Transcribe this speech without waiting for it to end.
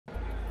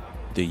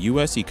The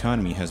U.S.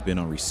 economy has been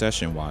on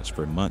recession watch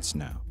for months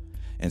now,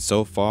 and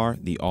so far,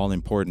 the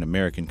all-important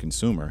American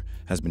consumer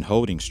has been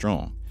holding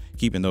strong,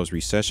 keeping those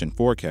recession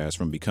forecasts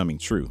from becoming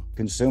true.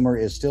 Consumer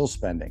is still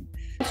spending.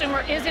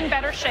 Consumer is in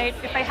better shape.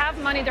 If they have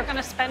money, they're going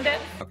to spend it.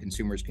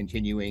 Consumers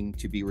continuing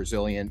to be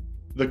resilient.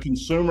 The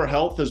consumer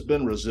health has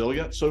been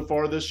resilient so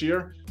far this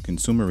year.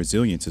 Consumer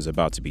resilience is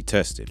about to be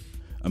tested.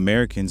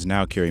 Americans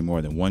now carry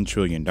more than $1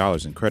 trillion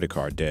in credit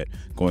card debt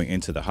going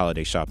into the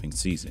holiday shopping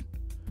season.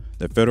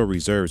 The Federal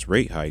Reserve's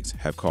rate hikes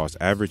have caused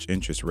average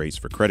interest rates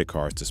for credit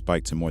cards to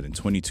spike to more than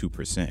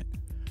 22%.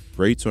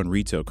 Rates on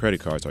retail credit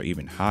cards are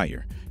even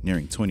higher,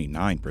 nearing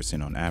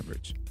 29% on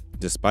average.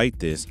 Despite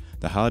this,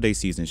 the holiday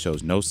season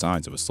shows no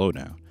signs of a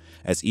slowdown,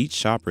 as each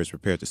shopper is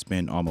prepared to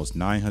spend almost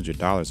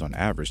 $900 on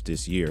average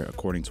this year,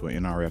 according to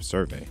an NRF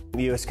survey.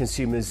 The US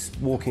consumers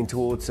walking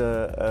towards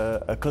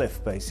a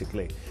cliff,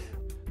 basically.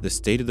 The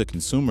state of the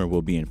consumer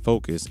will be in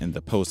focus in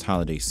the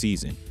post-holiday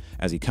season,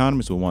 as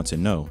economists will want to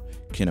know,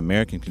 can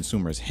American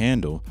consumers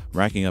handle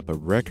racking up a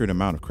record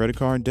amount of credit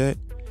card debt,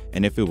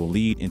 and if it will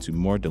lead into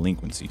more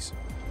delinquencies.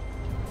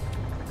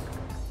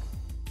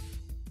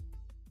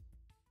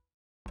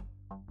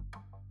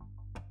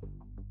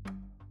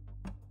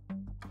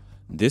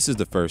 This is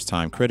the first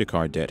time credit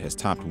card debt has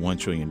topped $1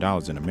 trillion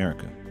in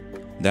America.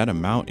 That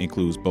amount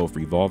includes both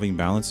revolving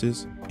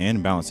balances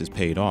and balances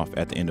paid off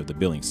at the end of the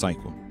billing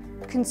cycle.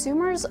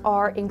 Consumers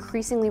are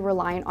increasingly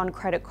reliant on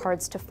credit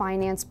cards to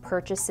finance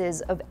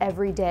purchases of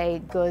everyday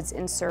goods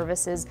and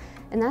services,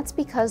 and that's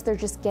because they're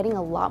just getting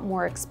a lot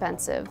more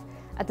expensive.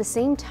 At the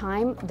same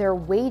time, their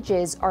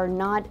wages are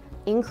not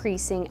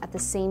increasing at the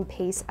same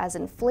pace as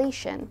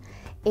inflation,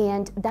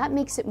 and that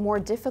makes it more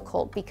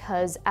difficult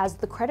because as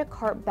the credit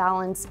card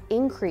balance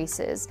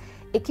increases,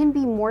 it can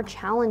be more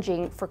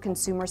challenging for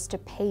consumers to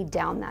pay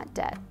down that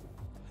debt.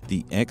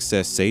 The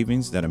excess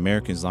savings that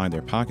Americans lined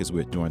their pockets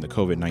with during the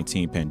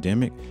COVID-19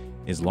 pandemic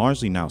is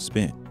largely now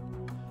spent.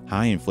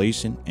 High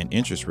inflation and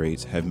interest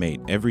rates have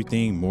made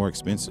everything more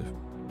expensive.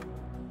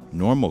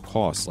 Normal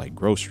costs like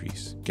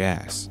groceries,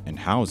 gas, and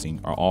housing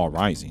are all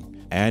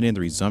rising. Add in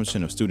the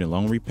resumption of student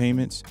loan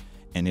repayments,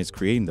 and it's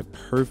creating the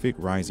perfect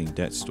rising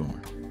debt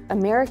storm.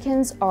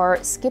 Americans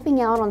are skipping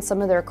out on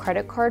some of their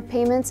credit card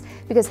payments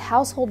because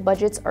household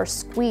budgets are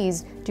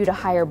squeezed due to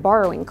higher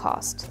borrowing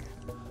costs.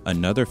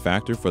 Another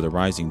factor for the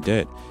rising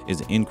debt is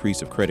the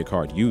increase of credit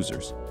card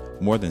users.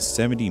 More than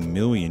 70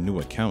 million new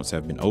accounts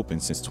have been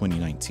opened since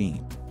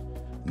 2019.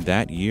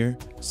 That year,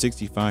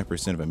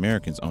 65% of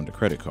Americans owned a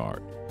credit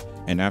card.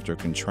 And after a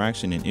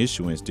contraction in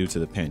issuance due to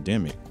the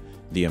pandemic,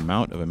 the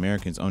amount of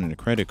Americans owning a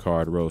credit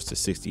card rose to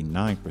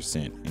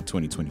 69% in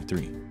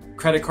 2023.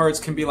 Credit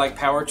cards can be like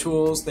power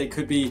tools. They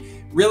could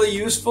be really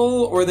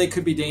useful or they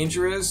could be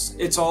dangerous.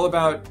 It's all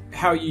about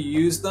how you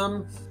use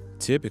them.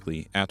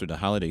 Typically, after the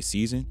holiday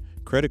season,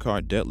 credit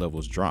card debt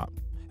levels drop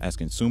as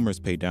consumers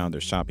pay down their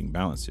shopping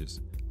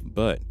balances.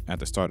 But at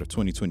the start of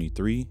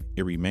 2023,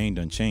 it remained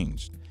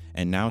unchanged,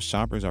 and now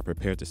shoppers are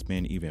prepared to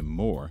spend even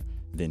more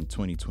than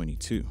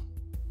 2022.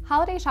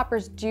 Holiday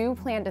shoppers do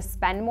plan to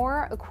spend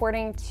more,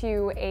 according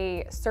to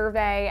a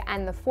survey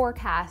and the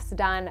forecast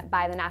done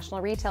by the National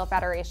Retail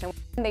Federation.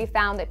 They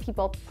found that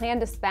people plan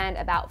to spend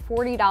about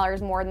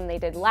 $40 more than they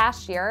did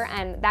last year,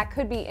 and that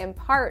could be in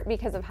part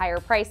because of higher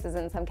prices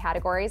in some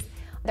categories.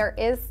 There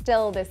is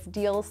still this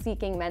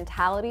deal-seeking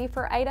mentality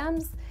for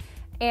items,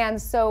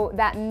 and so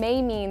that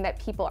may mean that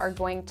people are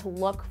going to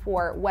look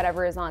for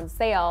whatever is on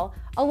sale,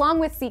 along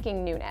with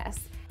seeking newness.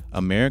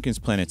 Americans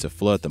planning to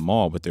flood the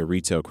mall with their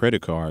retail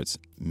credit cards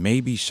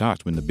may be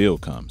shocked when the bill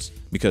comes,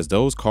 because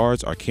those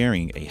cards are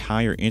carrying a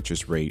higher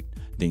interest rate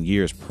than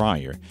years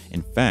prior.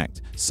 In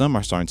fact, some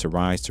are starting to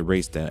rise to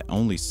rates that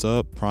only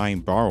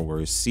subprime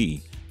borrowers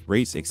see,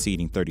 rates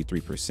exceeding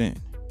 33%.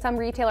 Some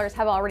retailers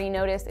have already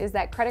noticed is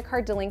that credit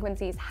card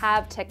delinquencies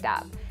have ticked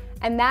up,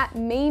 and that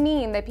may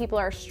mean that people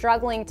are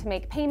struggling to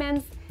make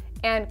payments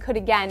and could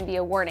again be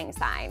a warning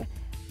sign.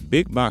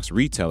 Big box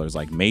retailers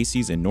like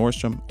Macy's and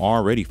Nordstrom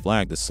already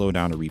flagged the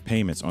slowdown of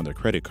repayments on their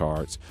credit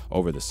cards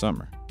over the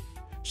summer,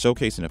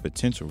 showcasing a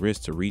potential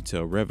risk to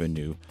retail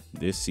revenue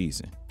this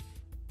season.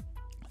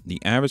 The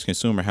average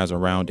consumer has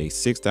around a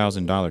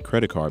 $6,000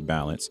 credit card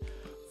balance,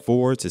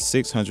 $400 to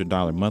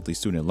 $600 monthly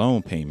student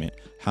loan payment,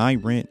 high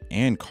rent,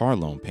 and car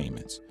loan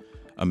payments.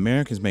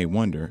 Americans may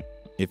wonder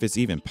if it's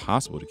even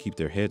possible to keep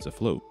their heads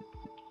afloat.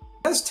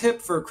 The best tip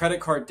for credit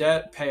card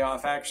debt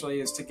payoff actually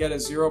is to get a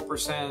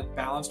 0%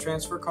 balance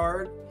transfer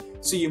card.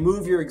 So you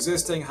move your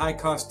existing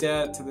high-cost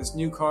debt to this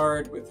new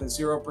card with a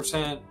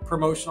 0%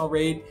 promotional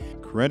rate.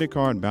 Credit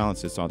card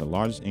balances saw the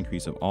largest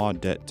increase of all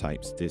debt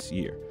types this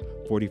year,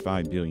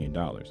 $45 billion.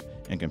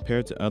 And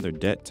compared to other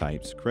debt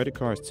types, credit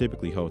cards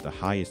typically hold the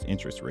highest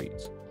interest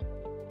rates.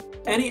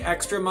 Any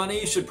extra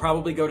money should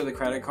probably go to the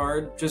credit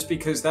card, just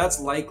because that's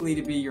likely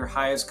to be your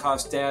highest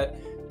cost debt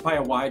by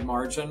a wide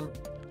margin.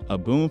 A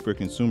boom for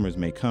consumers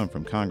may come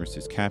from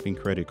Congress's Capping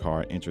Credit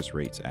Card Interest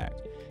Rates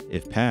Act.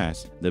 If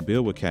passed, the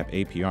bill would cap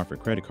APR for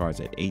credit cards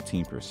at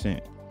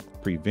 18%,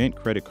 prevent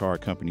credit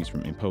card companies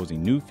from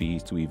imposing new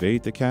fees to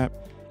evade the cap,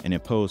 and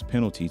impose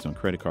penalties on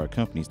credit card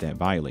companies that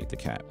violate the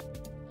cap.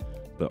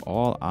 But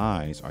all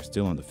eyes are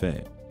still on the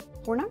Fed.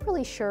 We're not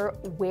really sure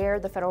where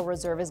the Federal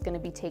Reserve is going to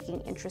be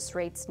taking interest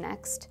rates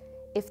next.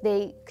 If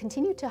they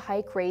continue to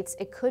hike rates,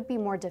 it could be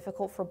more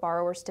difficult for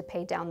borrowers to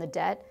pay down the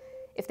debt.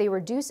 If they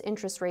reduce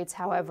interest rates,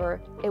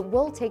 however, it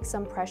will take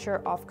some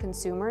pressure off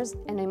consumers,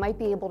 and they might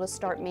be able to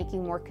start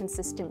making more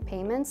consistent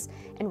payments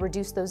and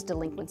reduce those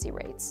delinquency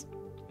rates.